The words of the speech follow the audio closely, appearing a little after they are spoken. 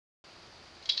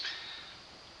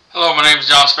Hello, my name is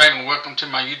John Spade and welcome to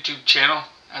my YouTube channel.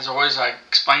 As always, I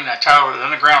titled it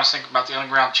Underground. I was thinking about the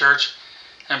underground church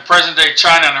and present day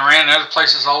China and Iran and other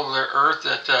places all over the earth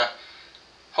that the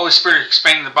Holy Spirit is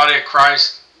expanding the body of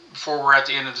Christ before we're at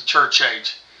the end of the church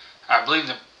age. I believe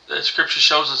that the scripture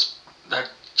shows us that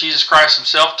Jesus Christ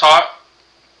himself taught,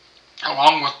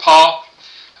 along with Paul,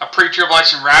 a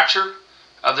pre-tribulation rapture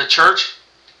of the church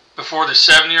before the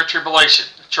 7-year tribulation.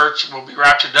 The church will be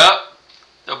raptured up.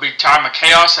 There'll be a time of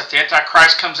chaos that the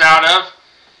Antichrist comes out of,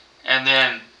 and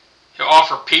then he'll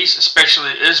offer peace,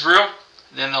 especially to Israel.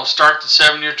 Then they'll start the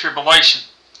 7-year tribulation.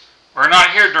 We're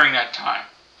not here during that time.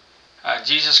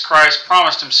 Jesus Christ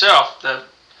promised himself that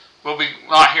we'll be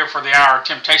not here for the hour of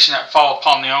temptation that fall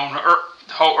upon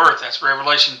the whole earth. That's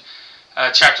Revelation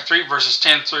chapter 3, verses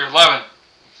 10 through 11.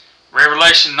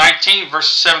 Revelation 19,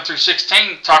 verses 7 through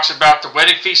 16 talks about the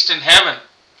wedding feast in heaven.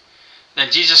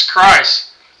 Then Jesus Christ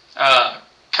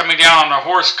coming down on a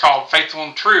horse called Faithful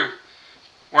and True,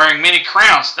 wearing many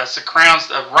crowns. That's the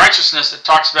crowns of righteousness that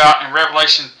talks about in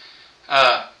Revelation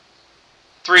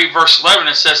 3 verse 11.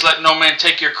 It says, "Let no man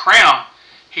take your crown."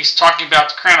 He's talking about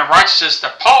the crown of righteousness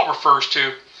that Paul refers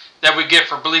to, that we get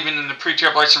for believing in the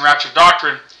pre-tribulation rapture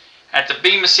doctrine. At the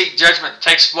Bema Seat judgment that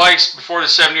takes place before the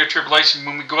 7-year tribulation,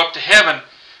 when we go up to heaven,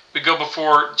 we go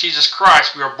before Jesus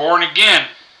Christ. We are born again.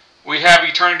 We have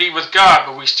eternity with God,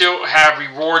 but we still have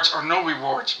rewards or no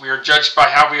rewards. We are judged by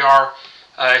how we are,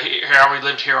 how we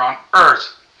lived here on earth.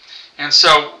 And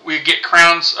so we get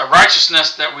crowns of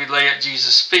righteousness that we lay at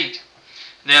Jesus' feet.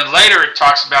 And then later it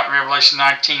talks about in Revelation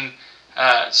 19,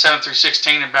 7 through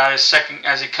 16, about his second,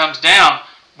 as he comes down,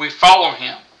 we follow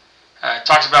him. It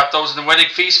talks about those in the wedding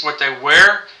feast, what they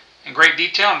wear in great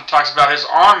detail, and it talks about his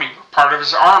army. We're part of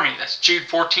his army. That's Jude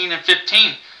 14 and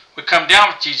 15. We come down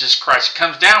with Jesus Christ. He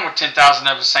comes down with 10,000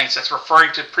 of his saints. That's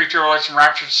referring to pre-tribulation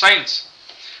raptured saints.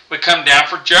 We come down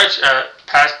for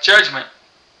past judgment.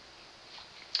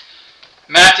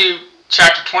 Matthew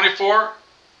chapter 24,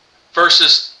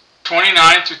 verses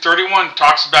 29 through 31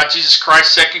 talks about Jesus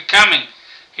Christ's second coming.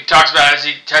 He talks about as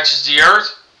he touches the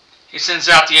earth, he sends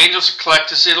out the angels to collect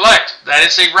his elect. That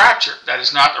is a rapture. That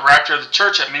is not the rapture of the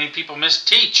church that many people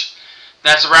misteach.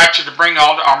 That's a rapture to bring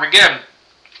all to Armageddon.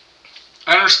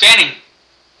 Understanding,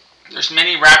 there's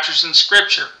many raptures in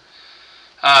Scripture.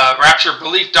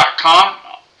 RaptureBelief.com.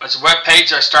 It's a web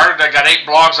page I started. I got 8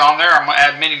 blogs on there. I'm going to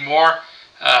add many more,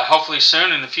 hopefully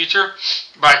soon in the future.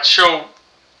 But I show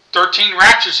 13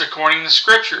 raptures according to the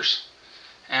Scriptures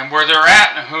and where they're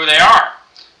at and who they are.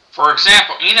 For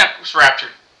example, Enoch was raptured,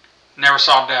 never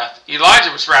saw death.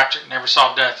 Elijah was raptured, never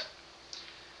saw death.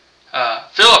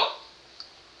 Philip,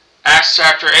 Acts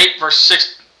chapter 8, verse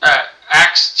 6.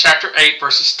 Acts chapter 8,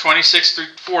 verses 26 through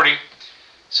 40. As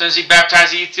soon as he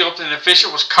baptized the Ethiopian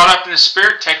official, was caught up in the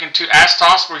Spirit, taken to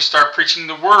Astos, where he started preaching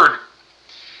the Word.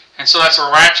 And so that's a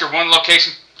rapture, one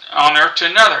location on earth to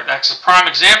another. That's a prime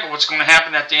example of what's going to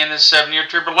happen at the end of the 7-year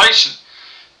tribulation.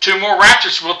 2 more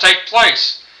raptures will take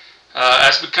place.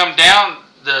 As we come down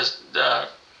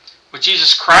with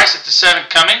Jesus Christ at the second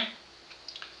coming,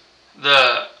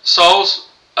 the souls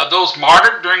of those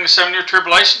martyred during the 7-year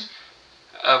tribulation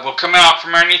will come out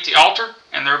from underneath the altar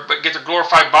and get their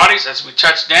glorified bodies as we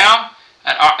touch down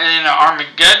in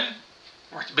Armageddon,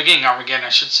 or at the beginning of Armageddon, I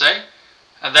should say.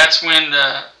 That's when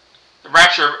the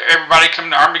rapture of everybody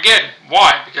coming to Armageddon.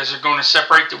 Why? Because they're going to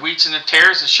separate the wheats and the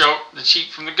tares and show the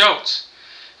sheep from the goats.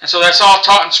 And so that's all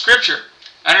taught in Scripture.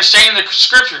 Understanding the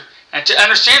Scripture. And to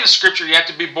understand the Scripture, you have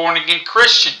to be born again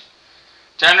Christian.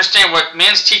 To understand what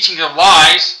men's teaching of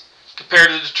lies compared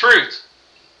to the truth.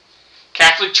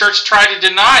 Catholic Church tried to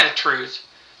deny the truth.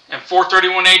 In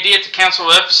 431 AD at the Council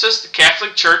of Ephesus, the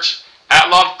Catholic Church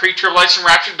outlawed pre-tribulation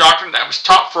rapture doctrine that was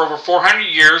taught for over 400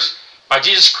 years by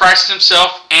Jesus Christ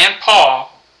himself and Paul,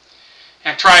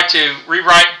 and tried to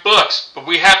rewrite books. But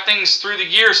we have things through the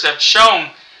years that have shown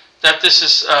that this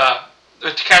is what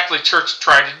the Catholic Church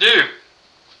tried to do.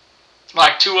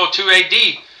 Like 202 AD,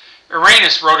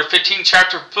 Irenaeus wrote a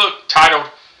 15-chapter book titled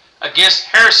Against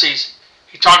Heresies.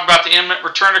 He talked about the imminent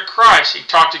return of Christ. He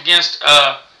talked against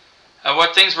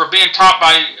what things were being taught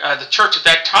by the church at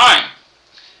that time.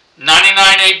 99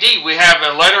 AD, we have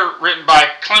a letter written by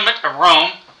Clement of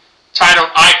Rome titled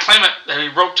I Clement that he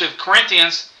wrote to the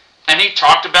Corinthians, and he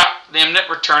talked about the imminent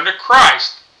return to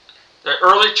Christ. The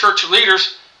early church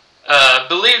leaders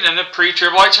believed in the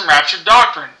pre-tribulation rapture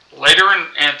doctrine. Later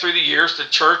and through the years, the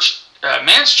church,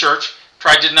 man's church,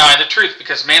 tried to deny the truth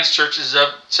because man's church is of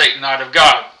Satan, not of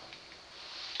God.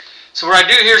 So what I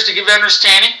do here is to give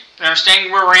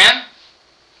understanding where we're in.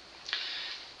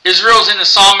 Israel's in the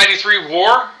Psalm 83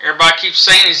 war. Everybody keeps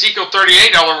saying Ezekiel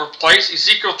 38 all over the place.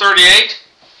 Ezekiel 38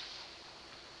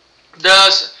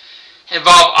 does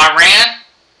involve Iran,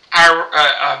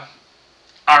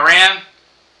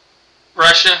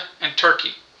 Russia, and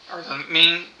Turkey are the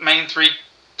main three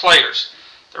players.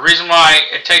 The reason why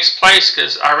it takes place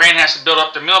because Iran has to build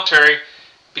up their military,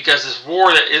 because this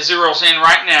war that Israel's in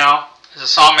right now is a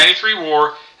Psalm 83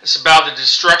 war. It's about the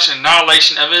destruction and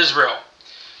annihilation of Israel.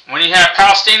 When you have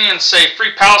Palestinians say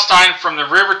free Palestine from the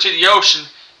river to the ocean,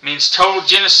 means total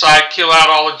genocide, kill out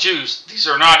all the Jews. These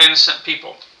are not innocent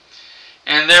people.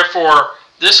 And therefore,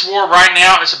 this war right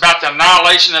now is about the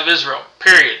annihilation of Israel,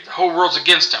 period. The whole world's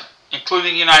against them,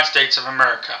 including the United States of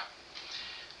America.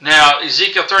 Now,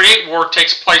 Ezekiel 38 war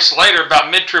takes place later,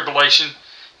 about mid-tribulation,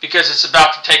 because it's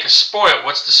about to take a spoil.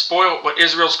 What's the spoil? What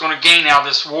Israel's going to gain out of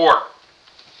this war.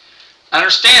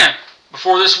 Understand,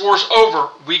 before this war's over,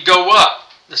 we go up.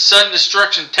 The sudden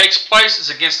destruction takes place is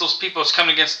against those people that's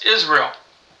coming against Israel.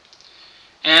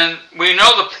 And we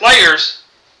know the players.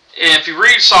 If you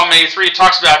read Psalm 83, it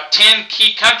talks about 10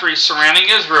 key countries surrounding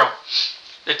Israel.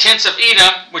 The tents of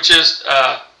Edom, which is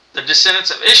the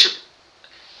descendants of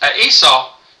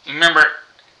Esau. You remember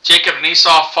Jacob and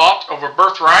Esau fought over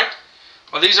birthright?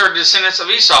 Well, these are descendants of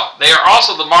Esau. They are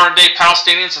also the modern-day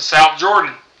Palestinians of South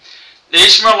Jordan. The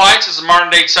Ishmaelites is the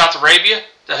modern-day South Arabia.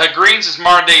 The Hagrenes is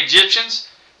modern-day Egyptians.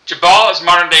 Jabal is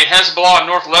modern-day Hezbollah in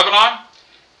North Lebanon.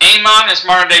 Ammon is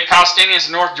modern-day Palestinians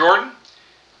in North Jordan.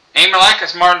 Amalek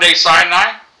is modern-day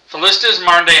Sinai. Philistia is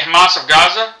modern-day Hamas of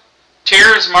Gaza.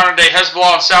 Tyre is modern-day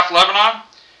Hezbollah in South Lebanon.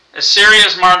 Assyria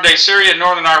is modern-day Syria in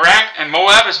northern Iraq. And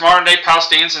Moab is modern-day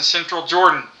Palestinians in central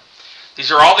Jordan.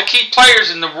 These are all the key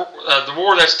players in the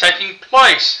war that's taking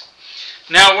place.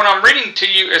 Now, what I'm reading to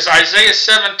you is Isaiah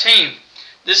 17.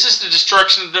 This is the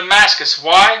destruction of Damascus.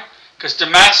 Why? Because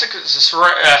Damascus,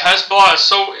 Hezbollah is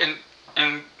so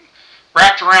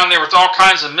wrapped around there with all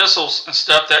kinds of missiles and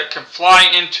stuff that can fly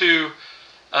into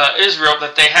Israel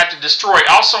that they have to destroy.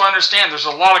 Also understand there's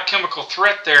a lot of chemical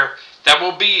threat there that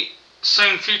will be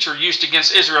soon future used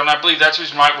against Israel, and I believe that's the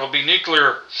reason why it will be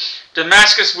nuclear.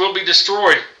 Damascus will be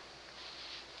destroyed,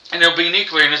 and it will be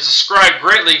nuclear, and it's described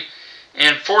greatly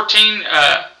in 14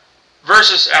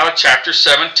 verses out of chapter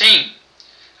 17.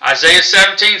 Isaiah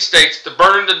 17 states, "The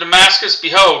burden of Damascus,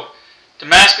 behold,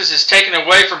 Damascus is taken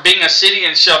away from being a city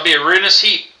and shall be a ruinous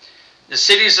heap. The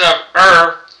cities of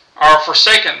are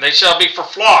forsaken, they shall be for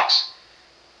flocks,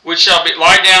 which shall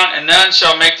lie down, and none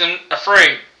shall make them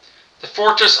afraid. The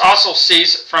fortress also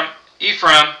cease from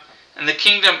Ephraim, and the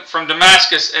kingdom from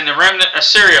Damascus, and the remnant of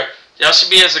Syria. They shall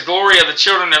be as the glory of the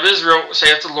children of Israel,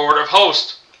 saith the Lord of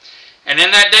hosts. And in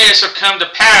that day it shall come to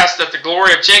pass that the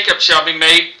glory of Jacob shall be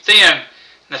made thin, and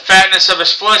the fatness of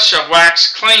his flesh shall wax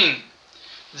clean."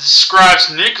 This describes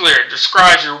nuclear. It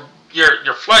describes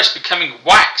your flesh becoming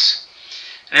wax.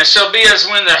 "And it shall be as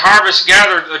when the harvest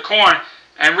gathereth the corn,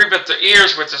 and reapeth the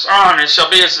ears with his arm. It shall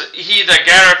be as he that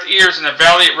gathereth ears in the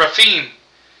valley of Rephaim.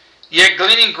 Yet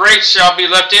gleaning grapes shall be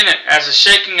left in it, as the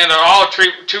shaking of the olive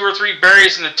tree, 2 or 3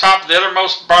 berries in the top of the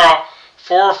uttermost bough,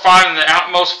 4 or 5 in the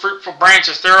outmost fruitful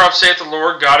branches thereof, saith the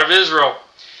Lord God of Israel.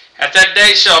 At that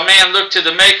day shall a man look to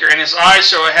the Maker, and his eyes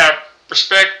shall have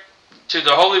respect to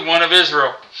the Holy One of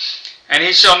Israel. And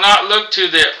he shall not look to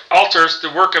the altars, the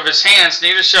work of his hands,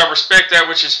 neither shall respect that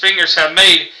which his fingers have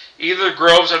made, either the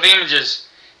groves or the images.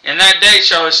 In that day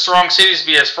shall his strong cities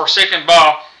be as forsaken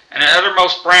bough, and an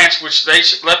uttermost branch which they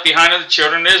left behind of the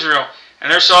children of Israel.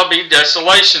 And there shall be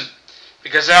desolation.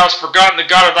 Because thou hast forgotten the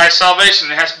God of thy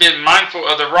salvation, and hast been mindful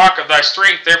of the rock of thy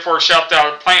strength, therefore shalt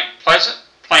thou plant pleasant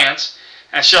plants,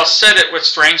 and shalt set it with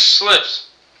strange slips.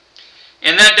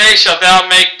 In that day shalt thou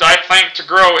make thy plant to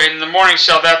grow, and in the morning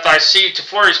shall that thy seed to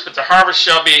flourish, but the harvest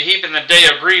shall be a heap in the day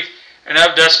of grief and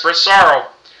of desperate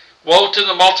sorrow. Woe to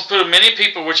the multitude of many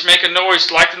people which make a noise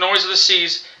like the noise of the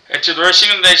seas, and to the rushing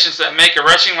of the nations that make a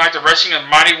rushing like the rushing of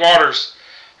mighty waters.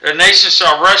 The nations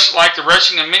shall rush like the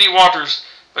rushing of many waters,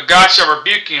 but God shall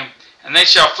rebuke them, and they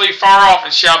shall flee far off,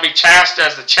 and shall be chased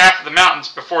as the chaff of the mountains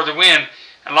before the wind,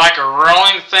 and like a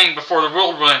rolling thing before the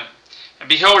whirlwind. And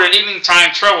behold, at evening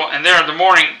time trouble, and there in the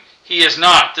morning he is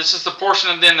not. This is the portion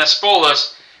of them that spoil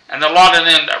us, and the lot of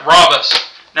them that rob us."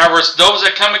 In other words, those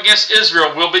that come against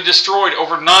Israel will be destroyed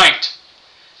overnight.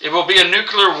 It will be a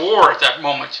nuclear war at that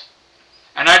moment.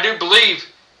 And I do believe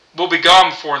we'll be gone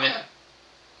before then.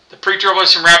 The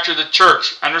pre-tribulation rapture of the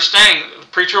church. Understanding the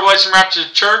pre-tribulation rapture of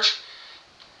the church,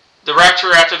 the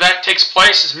rapture after that takes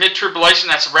place is mid-tribulation.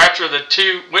 That's the rapture of the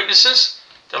 2 witnesses.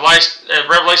 The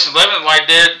Revelation 11, like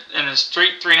dead in his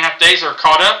 3.5 days are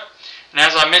caught up. And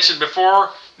as I mentioned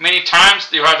before, many times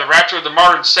you'll have the rapture of the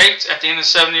martyred saints at the end of the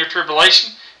 7-year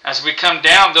tribulation. As we come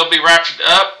down, they'll be raptured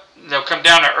up. They'll come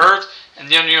down to earth. And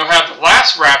then you'll have the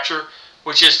last rapture,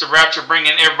 which is the rapture,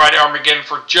 bringing everybody to Armageddon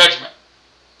for judgment.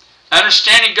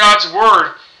 Understanding God's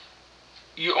Word,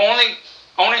 only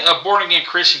a born-again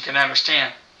Christian can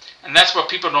understand. And that's what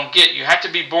people don't get. You have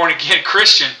to be born-again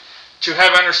Christian to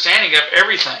have understanding of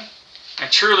everything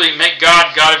and truly make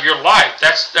God God of your life.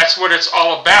 That's what it's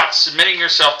all about, submitting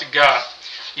yourself to God.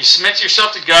 You submit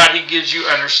yourself to God, He gives you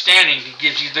understanding. He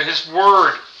gives you His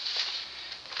Word.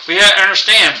 We have to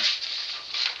understand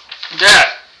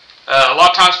that a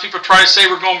lot of times people try to say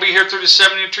we're going to be here through the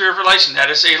 7-year tribulation. That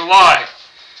is a lie.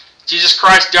 Jesus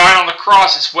Christ died on the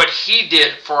cross. It's what He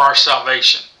did for our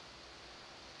salvation.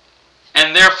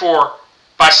 And therefore,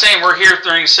 by saying we're here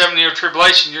during the 7-year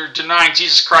tribulation, you're denying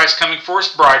Jesus Christ coming for His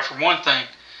bride, for one thing.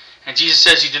 And Jesus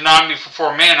says, you deny me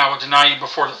before man, I will deny you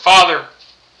before the Father.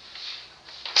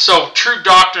 So true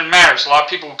doctrine matters. A lot of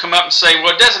people will come up and say,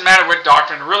 well, it doesn't matter what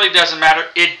doctrine. It really doesn't matter.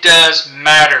 It does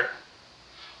matter.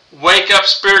 Wake up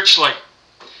spiritually.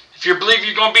 If you believe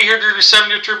you're going to be here during the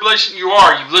 7-year tribulation, you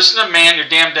are. You listen to man, you're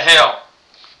damned to hell.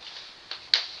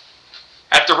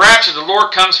 At the rapture, the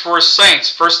Lord comes for His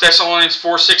saints. 1 Thessalonians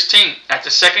 4:16. At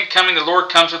the second coming, the Lord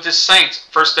comes with His saints.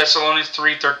 1 Thessalonians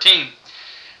 3:13.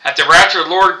 At the rapture, the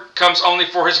Lord comes only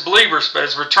for His believers, but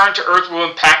His return to earth will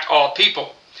impact all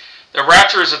people. The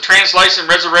rapture is a translation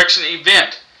resurrection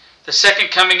event. The second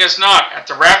coming is not. At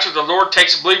the rapture, the Lord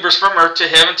takes believers from earth to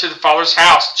heaven to the Father's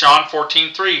house. John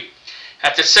 14:3.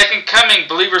 At the second coming,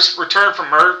 believers return from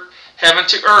heaven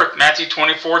to earth. Matthew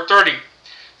 24:30.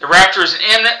 The rapture is an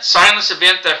imminent, signless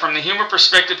event that from the human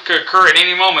perspective could occur at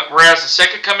any moment, whereas the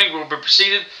second coming will be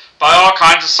preceded by all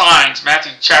kinds of signs.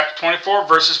 Matthew chapter 24,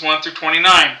 verses 1 through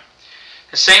 29.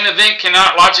 The same event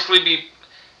cannot logically be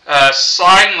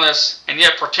signless and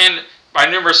yet portended by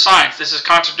numerous signs. This is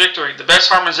contradictory. The best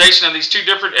harmonization of these two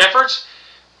different efforts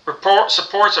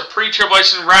supports a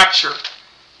pre-tribulation rapture.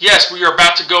 Yes, we are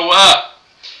about to go up.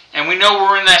 And we know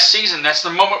we're in that season. That's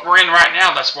the moment we're in right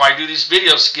now. That's why I do these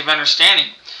videos, to give understanding.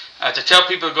 To tell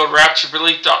people to go to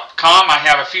rapturebelief.com. I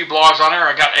have a few blogs on there.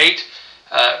 I got 8.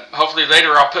 Hopefully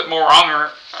later I'll put more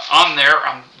on there.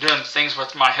 I'm doing things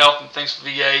with my health and things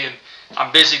with VA, and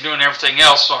I'm busy doing everything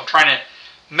else. So I'm trying to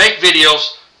make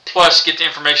videos plus get the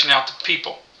information out to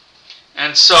people.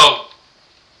 And so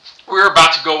we're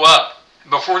about to go up.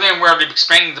 Before then, we're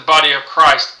expanding the body of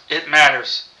Christ. It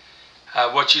matters.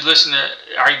 What you listen to,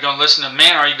 are you going to listen to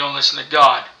man or are you going to listen to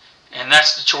God? And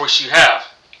that's the choice you have.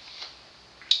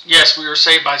 Yes, we were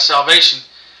saved by salvation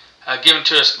given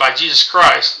to us by Jesus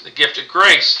Christ, the gift of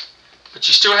grace. But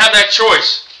you still have that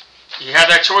choice. You have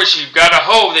that choice. You've got a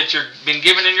hole that you've been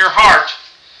given in your heart.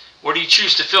 What do you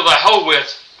choose to fill that hole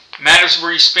with? Matters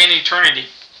where you spend eternity.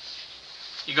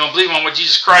 You going to believe on what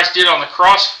Jesus Christ did on the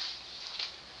cross?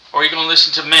 Or are you going to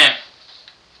listen to men?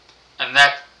 And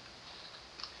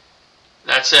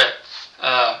that's it.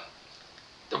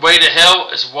 The way to hell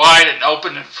is wide and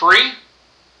open and free,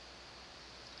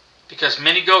 because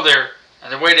many go there,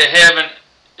 and the way to heaven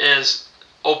is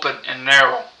open and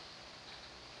narrow.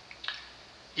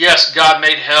 Yes, God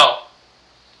made hell,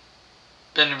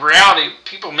 but in reality,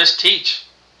 people misteach.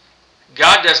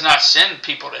 God does not send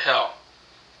people to hell.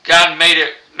 God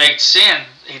made sin.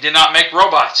 He did not make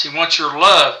robots. He wants your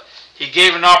love. He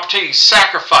gave an opportunity. He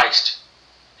sacrificed.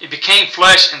 He became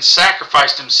flesh and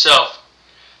sacrificed Himself.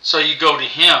 So you go to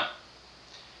Him.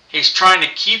 He's trying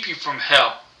to keep you from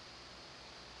hell.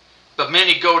 But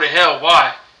many go to hell.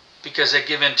 Why? Because they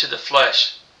give in to the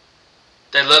flesh.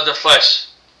 They love the flesh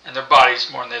and their bodies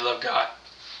more than they love God.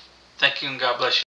 Thank you, and God bless you.